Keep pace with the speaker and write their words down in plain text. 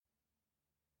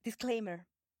Disclaimer: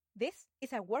 this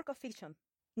is a work of fiction.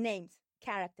 Names,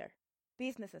 character,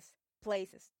 businesses,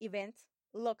 places, events,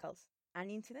 locales, and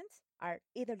incidents are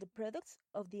either the products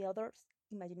of the author's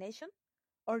imagination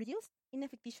or used in a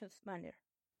fictitious manner.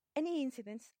 Any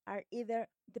incidents are either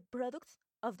the products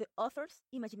of the author's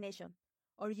imagination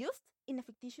or used in a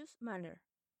fictitious manner.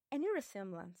 Any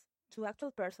resemblance to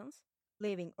actual persons,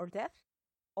 living or dead,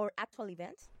 or actual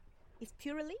events is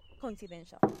purely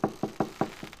coincidental.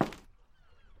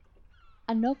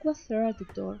 A knock was heard at the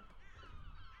door.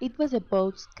 It was the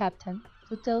boat's captain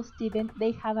who tells Stephen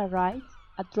they have arrived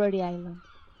at Drery Island.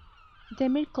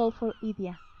 Demyr called for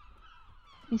Idia,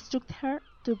 instructed her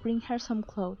to bring her some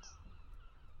clothes.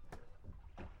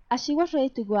 As she was ready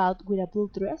to go out with a blue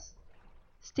dress,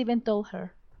 Stephen told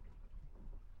her,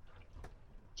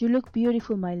 "You look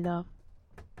beautiful, my love,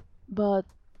 but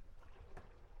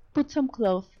put some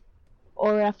clothes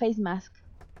or a face mask.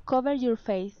 Cover your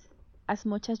face as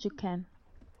much as you can.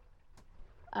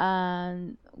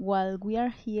 And while we are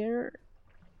here,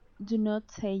 do not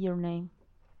say your name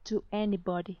to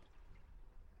anybody."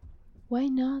 "Why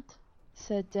not?"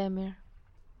 said Demyr.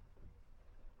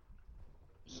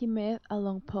 He made a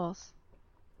long pause.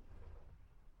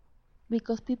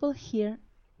 "Because people here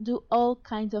do all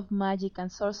kinds of magic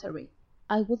and sorcery.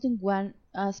 I wouldn't want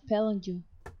a spell on you."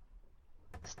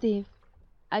 "Steve,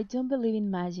 I don't believe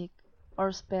in magic,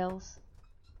 or spells,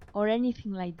 or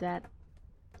anything like that,"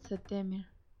 said Demyr.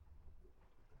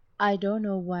 "I don't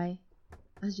know why,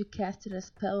 as you casted a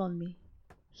spell on me."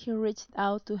 He reached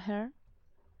out to her,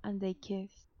 and they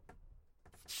kissed.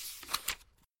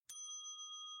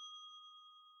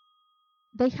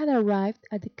 They had arrived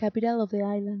at the capital of the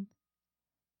island,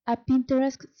 a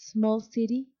picturesque small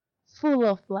city full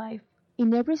of life.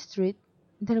 In every street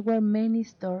there were many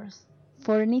stores,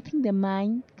 for anything the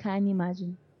mind can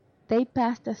imagine. They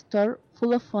passed a store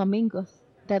full of flamingos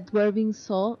that were being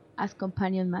sold as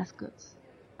companion mascots.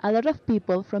 A lot of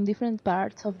people from different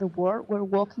parts of the world were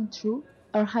walking through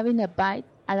or having a bite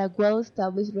at a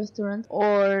well-established restaurant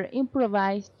or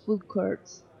improvised food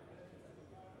courts.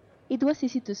 It was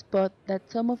easy to spot that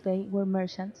some of them were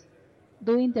merchants,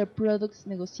 doing their products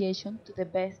negotiation to the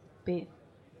best bid.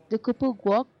 The couple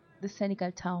walked the scenic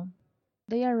town.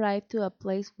 They arrived to a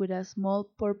place with a small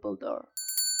purple door.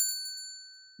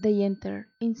 They entered.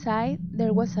 Inside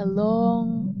there was a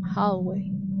long hallway.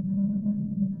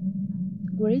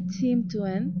 Where it seemed to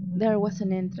end, there was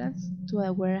an entrance to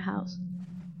a warehouse,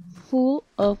 full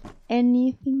of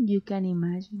anything you can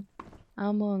imagine,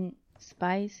 among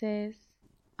spices,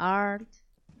 art,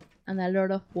 and a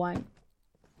lot of wine.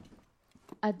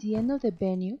 At the end of the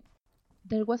venue,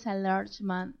 there was a large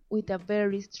man with a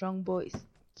very strong voice.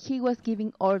 He was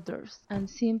giving orders and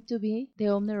seemed to be the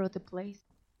owner of the place.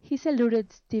 He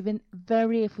saluted Stephen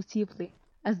very effusively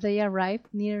as they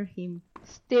arrived near him.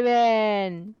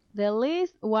 "Stephen, the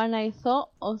least one I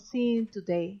thought of seeing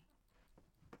today,"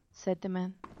 said the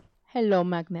man. "Hello,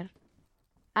 Magner.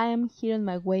 I am here on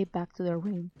my way back to the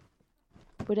ring,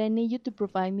 but I need you to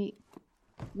provide me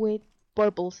with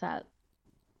purple salt.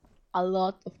 A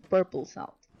lot of purple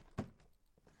salt."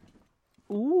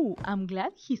 "Ooh, I'm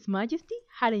glad His Majesty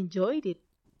had enjoyed it,"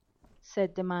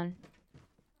 said the man.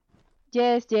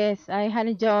 Yes, I had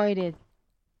enjoyed it.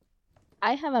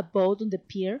 I have a boat on the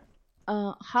pier.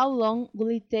 How long will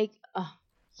it take?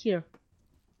 Here.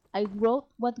 I wrote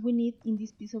what we need in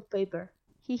this piece of paper."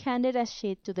 He handed a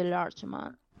sheet to the large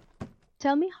man.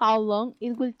 "Tell me how long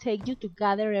it will take you to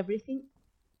gather everything,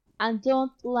 and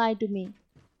don't lie to me,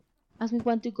 as we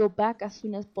want to go back as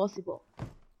soon as possible,"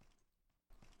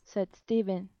 said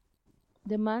Stephen.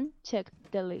 The man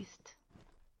checked the list.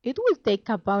 "It will take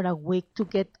about a week to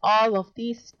get all of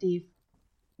this, Steve."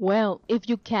 "Well, if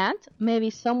you can't, maybe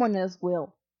someone else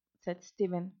will," said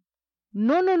Stephen.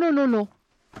 No.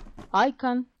 I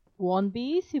can. Won't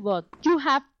be easy, but you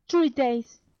have 3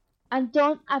 days. And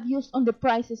don't abuse on the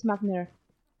prices, Magner.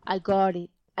 I got it.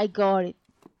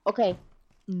 Okay,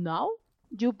 now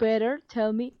you better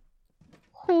tell me,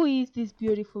 who is this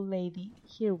beautiful lady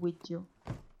here with you?"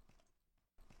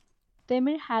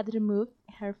 Demyr had removed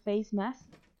her face mask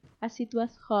as it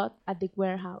was hot at the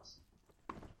warehouse.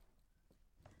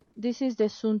 "This is the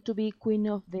soon-to-be queen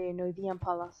of the Noidian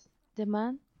palace." The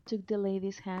man took the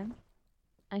lady's hand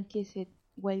and kissed it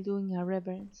while doing a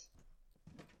reverence.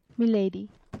 "Milady,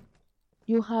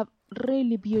 you have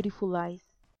really beautiful eyes."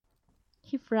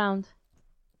 He frowned.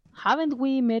 "Haven't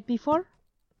we met before?"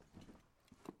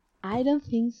 "I don't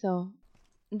think so.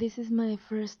 This is my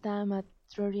first time at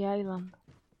Drery Island,"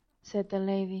 said the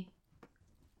lady.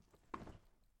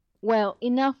 "Well,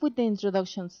 enough with the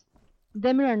introductions.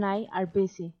 Demyr and I are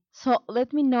busy, so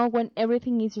let me know when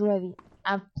everything is ready."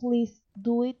 And please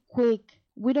do it quick.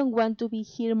 We don't want to be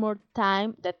here more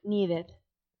time than needed.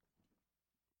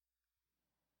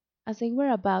 As they were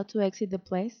about to exit the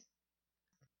place,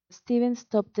 Steven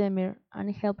stopped Demyr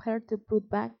and helped her to put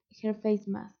back her face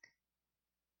mask.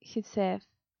 He said,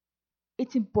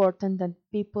 "It's important that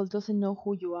people doesn't know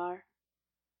who you are,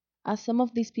 as some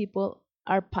of these people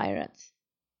are pirates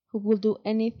who will do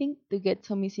anything to get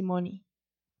some easy money."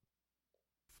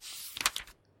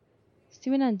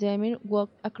 Steven and Demyr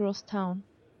walked across town.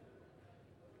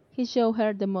 He showed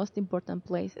her the most important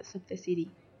places of the city.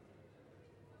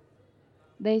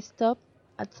 They stopped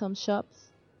at some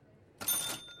shops.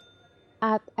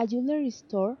 At a jewelry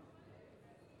store,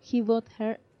 he bought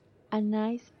her a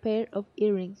nice pair of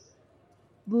earrings,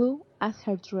 blue as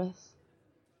her dress.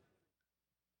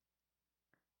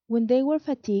 When they were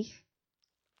fatigued,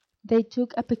 they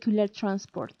took a peculiar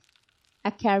transport,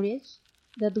 a carriage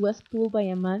that was pulled by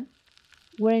a man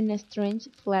wearing a strange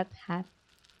flat hat.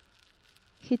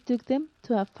 He took them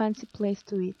to a fancy place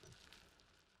to eat.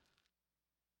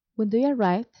 When they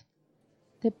arrived,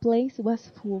 the place was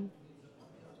full.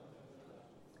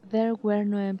 There were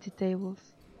no empty tables.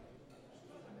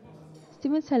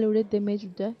 Stephen saluted the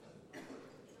major,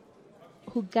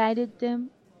 who guided them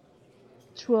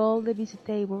through all the busy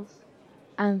tables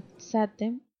and sat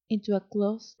them into a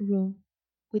closed room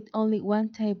with only one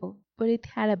table, but it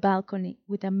had a balcony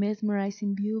with a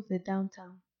mesmerizing view of the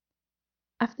downtown.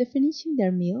 After finishing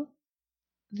their meal,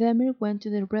 Demyr went to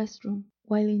the restroom.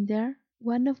 While in there,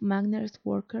 one of Magnar's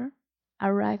workers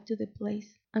arrived to the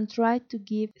place and tried to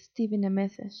give Stephen a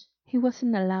message. He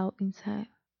wasn't allowed inside.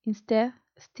 Instead,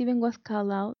 Stephen was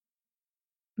called out.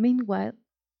 Meanwhile,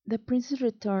 the princess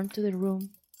returned to the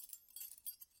room.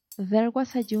 There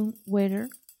was a young waiter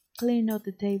cleaning out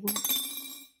the table.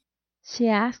 She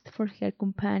asked for her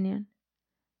companion,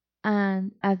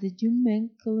 and as the young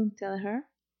man couldn't tell her,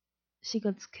 she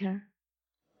got scared.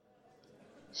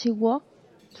 She walked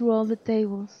through all the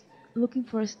tables, looking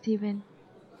for Stephen,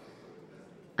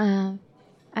 and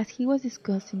as he was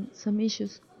discussing some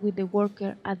issues with the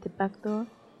worker at the back door,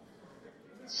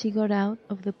 she got out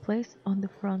of the place on the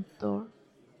front door.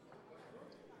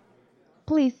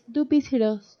 "Please do visit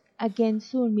us again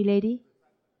soon, milady,"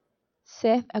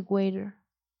 said a waiter.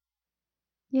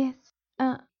 "Yes,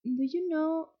 do you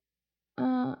know,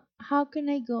 how can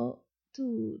I go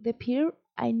to the pier?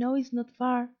 I know it's not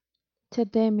far,"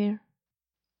 said Demir.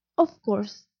 "Of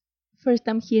course. First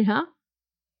time here, huh?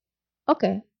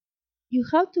 Okay, you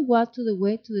have to walk to the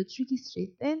way to the tricky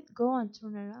street, then go and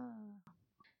turn around."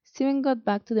 Stephen got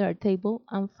back to their table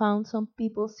and found some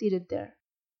people seated there.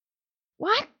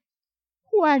 "What?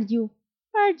 Who are you?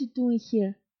 What are you doing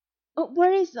here?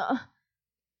 Where is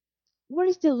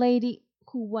the lady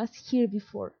who was here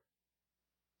before?"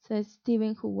 said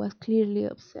Stephen, who was clearly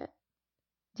upset.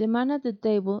 The man at the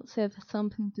table said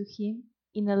something to him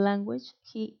in a language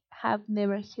he had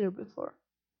never heard before.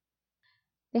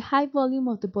 The high volume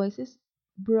of the voices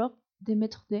broke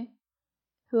Demyr,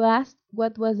 who asked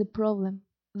what was the problem.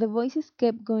 The voices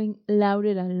kept going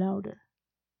louder and louder.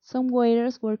 Some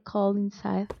waiters were called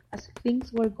inside as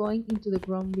things were going into the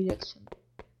wrong direction.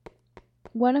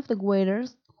 One of the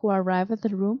waiters who arrived at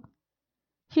the room,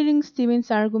 hearing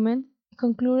Stephen's argument,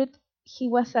 concluded he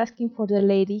was asking for the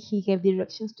lady. He gave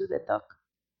directions to the dog,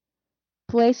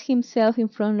 placed himself in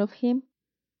front of him,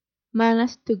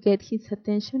 managed to get his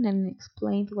attention, and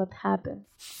explained what happened.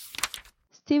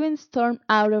 Stephen stormed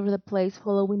out of the place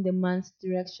following the man's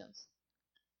directions,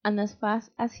 and as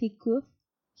fast as he could,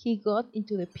 he got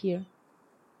into the pier,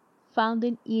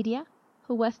 finding Iria,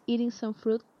 who was eating some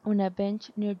fruit on a bench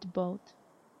near the boat.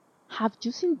 "Have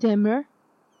you seen Demyr?"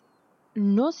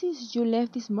 "No, since you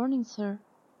left this morning, sir,"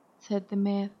 said the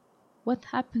maid. "What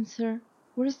happened, sir?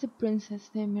 Where is the princess,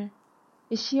 Demyr?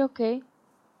 Is she okay?"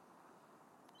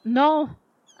 "No,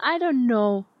 I don't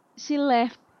know. She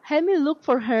left. Help me look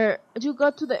for her. You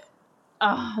go to the...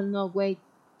 no, wait.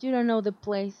 You don't know the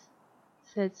place,"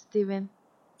 said Stephen.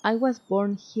 "I was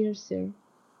born here, sir.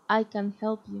 I can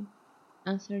help you,"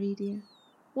 answered Iria.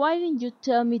 "Why didn't you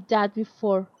tell me that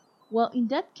before?" "Well, in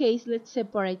that case, let's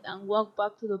separate and walk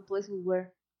back to the place we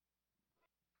were."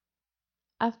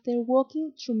 After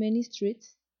walking through many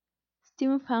streets,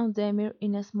 Stephen found Demyr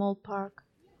in a small park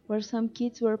where some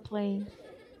kids were playing.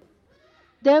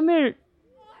 "Demyr!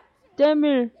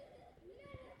 Demyr!"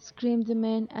 screamed the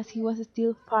man as he was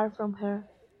still far from her.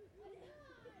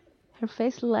 Her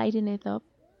face lightened up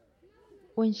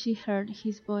when she heard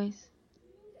his voice.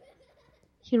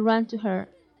 He ran to her,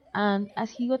 and as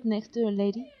he got next to the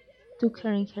lady, took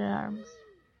her in her arms.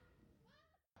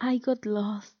 "I got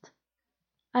lost.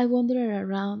 I wandered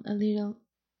around a little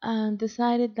and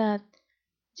decided that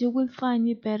You will find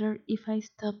me better if I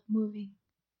stop moving,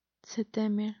 said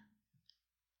Demyr.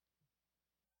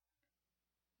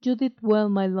 You did well,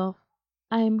 my love.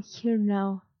 I am here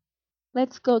now.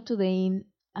 Let's go to the inn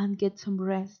and get some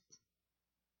rest.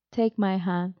 Take my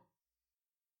hand.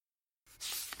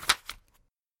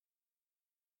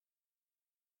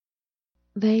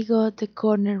 They got the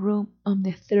corner room on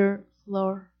the third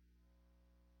floor.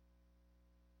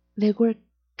 There were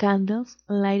candles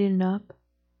lighting up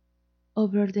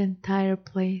over the entire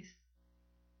place.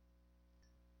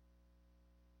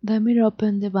 Demyr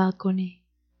opened the balcony.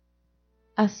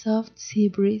 A soft sea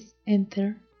breeze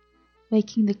entered,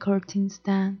 making the curtains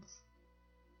dance.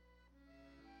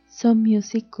 Some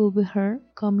music could be heard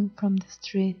coming from the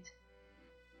street.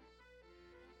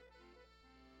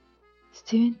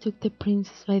 Stephen took the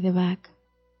princess by the back,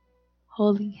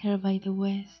 holding her by the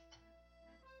waist.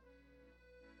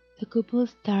 The couple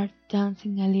started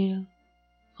dancing a little,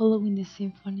 following the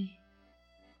symphony.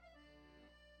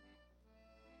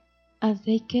 As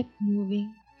they kept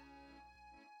moving,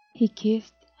 he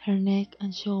kissed her neck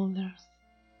and shoulders.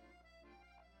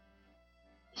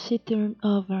 She turned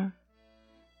over,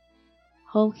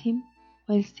 held him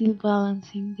while still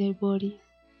balancing their bodies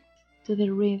to the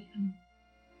rhythm.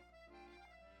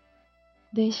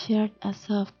 They shared a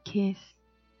soft kiss.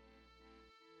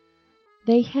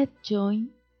 They had joined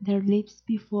their lips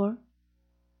before,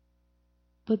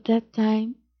 but that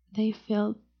time they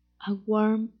felt a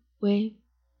warm wave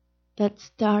that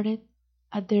started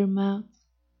at their mouths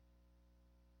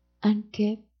and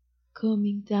kept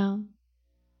coming down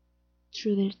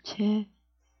through their chest,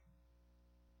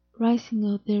 rising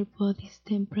up their body's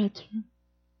temperature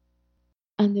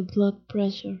and the blood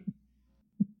pressure.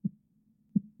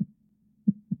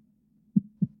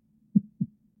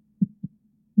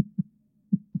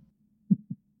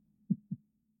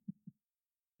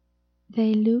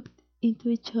 They looked into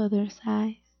each other's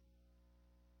eyes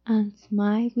and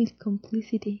smiled with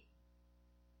complicity,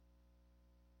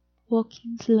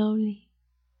 walking slowly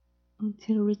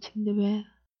until reaching the bed.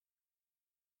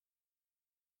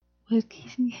 While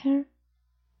kissing her,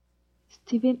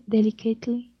 Stephen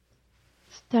delicately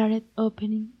started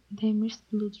opening Demyr's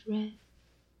blue dress,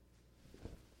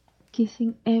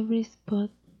 kissing every spot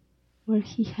where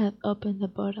he had opened the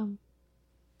bottom,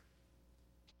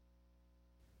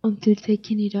 until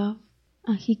taking it off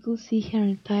and he could see her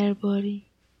entire body,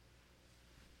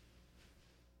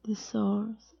 the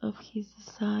source of his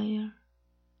desire.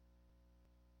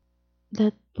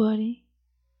 That body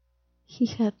he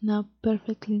had now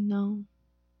perfectly known.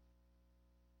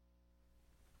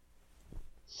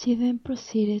 She then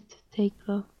proceeded to take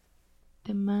off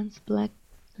the man's black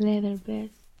leather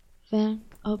vest, then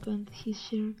opened his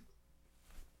shirt.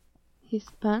 His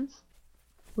pants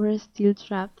were still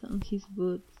trapped on his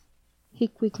boots. He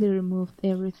quickly removed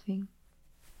everything.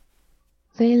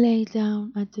 They lay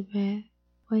down at the bed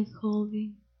while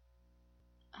holding,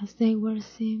 as they were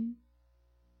seen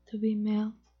to be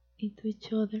melted into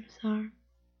each other's arms.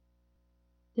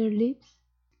 Their lips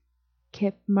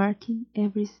kept marking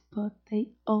every spot they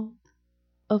owned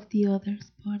of the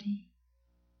other's body.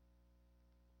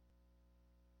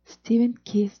 Stephen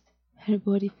kissed her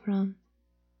body front,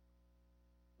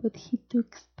 but he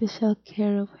took special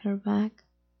care of her back,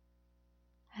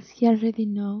 as he already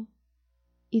knew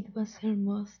it was her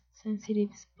most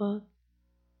sensitive spot.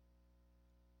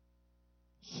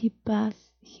 He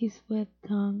passed his wet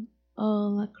tongue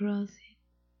all across it,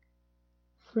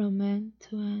 from end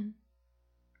to end.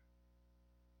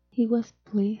 He was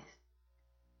pleased,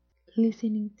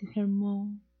 listening to her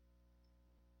moan,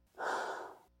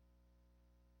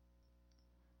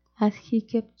 as he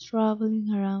kept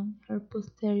traveling around her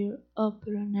posterior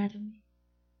upper anatomy,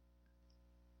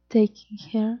 taking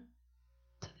her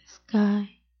to the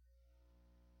sky.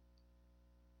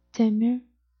 Demyr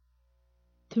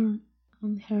turned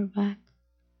on her back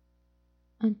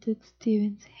and took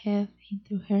Stephen's head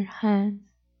into her hands.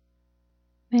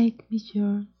 "Make me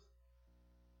yours,"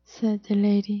 said the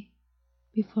lady,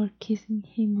 before kissing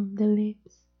him on the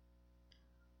lips.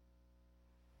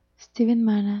 Stephen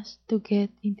managed to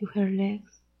get into her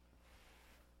legs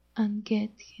and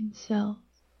get himself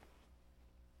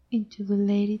into the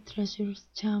Lady Treasurer's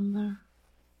chamber.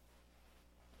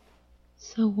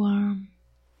 So warm,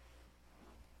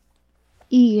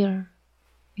 eager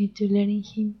into letting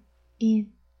him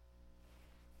in,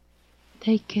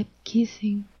 they kept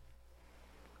kissing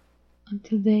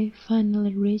until they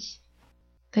finally reached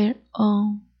their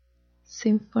own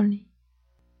symphony,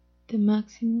 the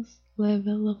maximum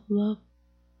level of love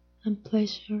and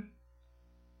pleasure.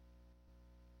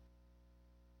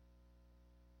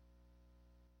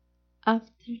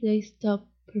 After they stopped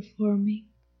performing,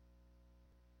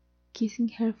 kissing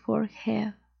her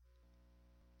forehead.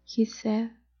 He said,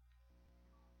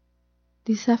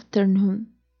 "This afternoon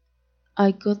I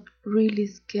got really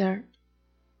scared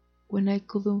when I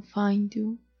couldn't find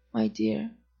you, my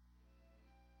dear.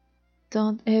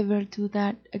 Don't ever do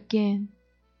that again.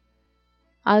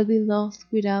 I'll be lost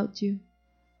without you."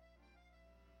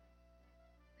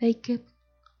 They kept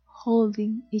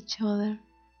holding each other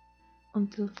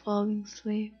until falling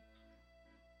asleep.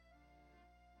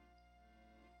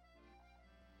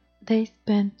 They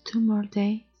spent 2 more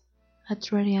days at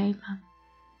Drery Island,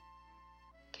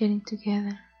 getting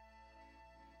together,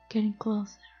 getting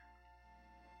closer,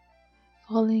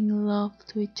 falling in love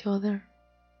to each other,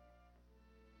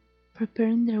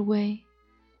 preparing their way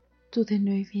to the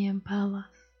Nubian palace.